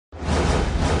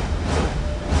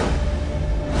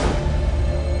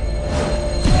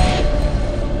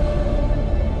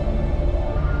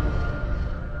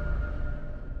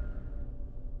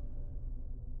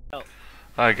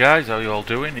Hi guys, how you all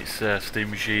doing? It's Steam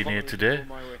Machine here today.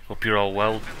 Hope you're all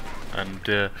well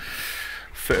and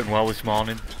fit and well this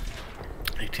morning.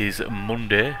 It is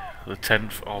Monday, the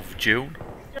 10th of June,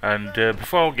 and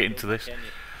before I get into this,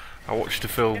 I watched a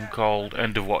film called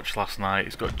End of Watch last night.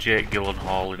 It's got Jake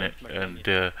Gyllenhaal in it, and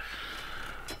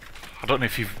I don't know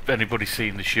if anybody's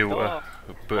seen The Shooter,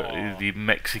 but the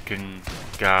Mexican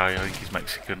guy, I think he's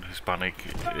Mexican, Hispanic,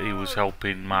 he was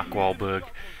helping Mark Wahlberg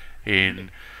in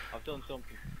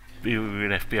being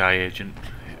an FBI agent.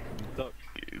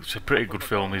 It's a pretty good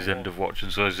film, his End of Watch,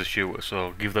 and so is The Shooter,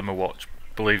 so give them a watch.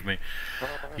 Believe me,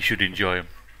 you should enjoy them.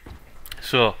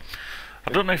 So,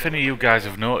 I don't know if any of you guys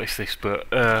have noticed this, but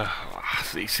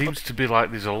it seems to be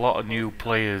like there's a lot of new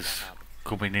players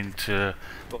coming into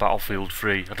Battlefield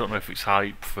 3. I don't know if it's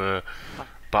hype for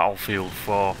Battlefield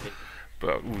 4,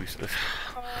 but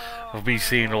I've been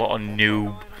seeing a lot of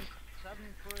new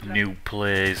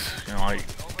plays, you know,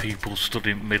 like people stood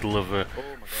in the middle of a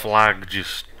flag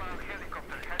just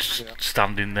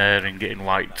standing there and getting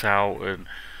wiped out, and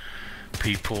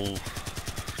people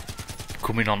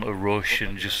coming on a rush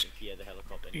and just,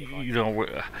 you know,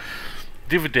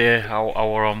 the other day I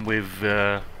were on with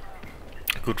a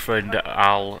good friend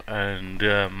Al and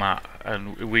Matt,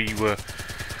 and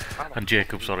and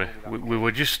Jacob, sorry, we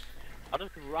were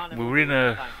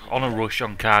on a rush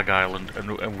on Carg Island,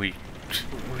 and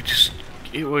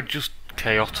it was just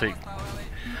chaotic.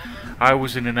 I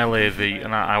was in an LAV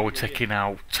and I was taking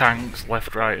out tanks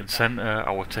left, right and centre.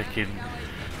 I was taking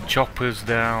choppers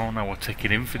down, I was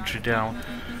taking infantry down,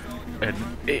 and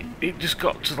it just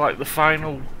got to like the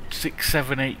final 6,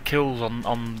 7, 8 kills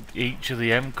on each of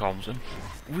the MCOMs, and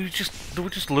they were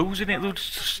just losing it. They would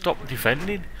just stop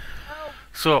defending.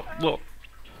 So look,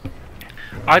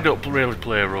 I don't really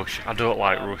play Rush. I don't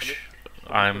like Rush.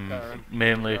 I'm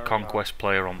mainly a Conquest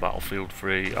player on Battlefield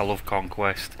 3. I love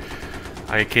Conquest.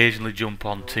 I occasionally jump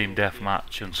on Team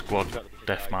Deathmatch and Squad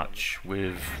Deathmatch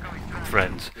with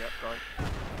friends.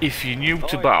 If you're new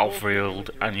to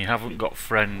Battlefield and you haven't got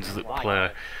friends that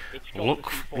play,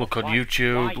 look on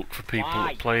YouTube, look for people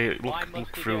that play it,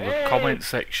 look through the comment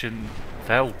section.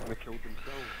 Hell,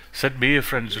 send me a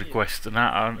friend's request, and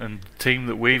the team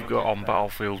that we've got on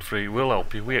Battlefield 3 will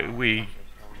help you. We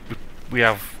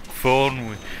have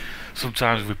fun.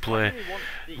 Sometimes we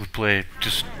play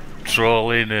just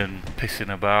trolling and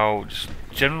pissing about.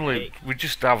 Generally, we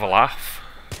just have a laugh.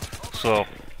 So,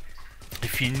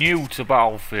 if you're new to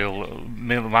Battlefield,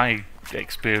 my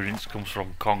experience comes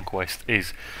from Conquest,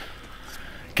 is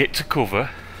get to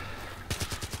cover.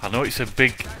 I know it's a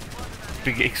big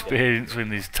experience when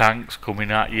there's tanks coming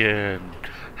at you and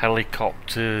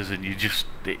helicopters, and you just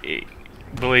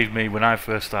believe me, when I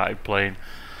first started playing,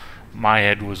 my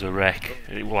head was a wreck.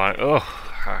 It was like, oh,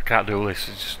 I can't do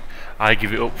this. I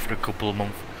give it up for a couple of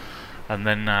months, and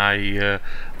then I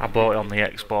bought it on the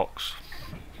Xbox,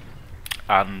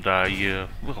 and I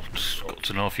just got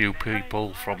to know a few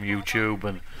people from YouTube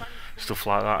and stuff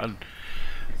like that, and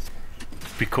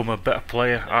become a better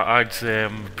player. I'd say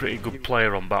I'm a pretty good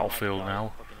player on Battlefield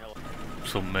now.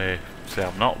 Some may say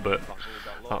I'm not, but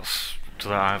that's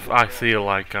that. I feel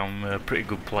like I'm a pretty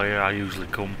good player. I usually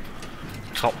come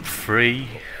top 3,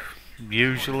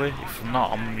 usually. If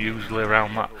not, I'm usually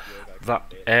around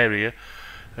that area.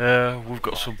 We've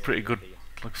got some pretty good,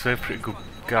 like I say, pretty good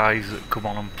guys that come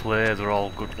on and play. They're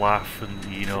all good laugh,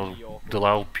 and you know, they'll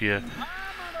help you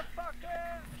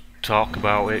talk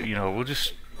about it. You know, we'll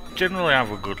just generally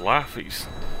have a good laugh.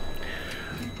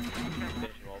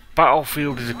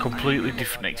 Battlefield is a completely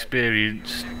different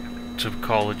experience to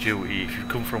Call of Duty. If you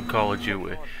come from Call of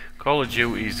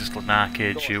Duty is just an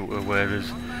arcade shooter,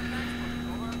 whereas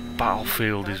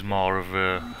Battlefield is more of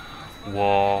a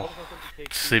war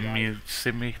simmy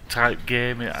type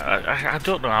game. I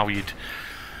don't know how you'd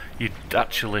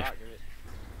actually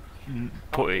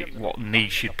put it, what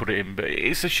niche you'd put it in, but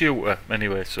it's a shooter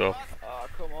anyway. So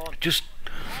just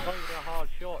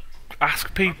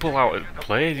ask people how to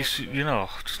play. Just, you know,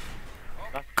 just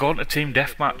go on to Team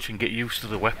Deathmatch and get used to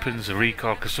the weapons, the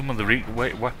recoil, because some of the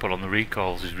weapon on the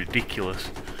recoils is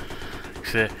ridiculous.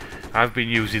 So I've been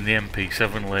using the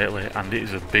MP7 lately, and it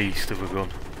is a beast of a gun.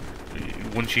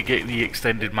 Once you get the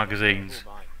extended magazines,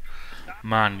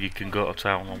 man, you can go to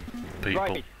town on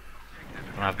people.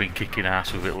 And I've been kicking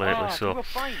ass with it lately. So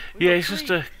yeah, it's just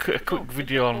a quick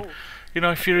video on, you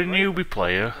know, if you're a newbie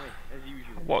player,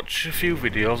 watch a few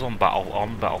videos on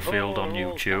Battlefield on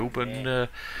YouTube, and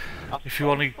if you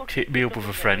want to hit me up with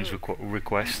a friend's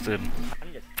request, then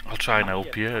I'll try and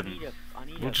help you, and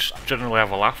we'll just generally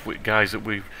have a laugh with guys that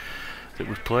we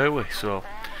play with. So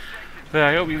Yeah,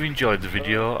 I hope you've enjoyed the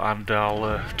video, and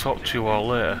I'll talk to you all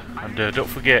later. And don't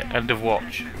forget, End of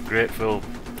Watch, great film.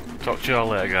 Talk to you all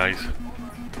later, guys.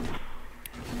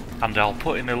 And I'll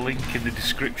put in a link in the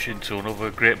description to another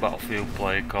great Battlefield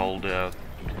player called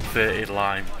 30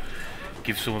 Lime.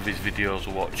 Give some of his videos a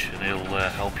watch, and he'll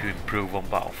help you improve on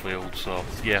Battlefield. So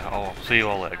yeah, I'll see you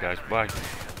all later, guys. Bye.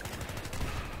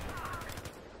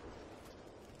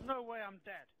 No way I'm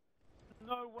dead.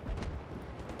 No way.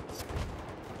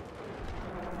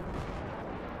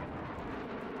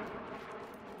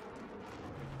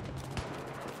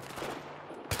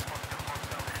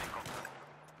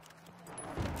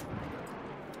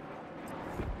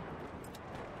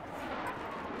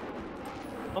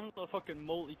 I'm not fucking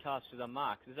multicast to the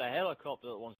max. There's a helicopter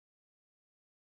that wants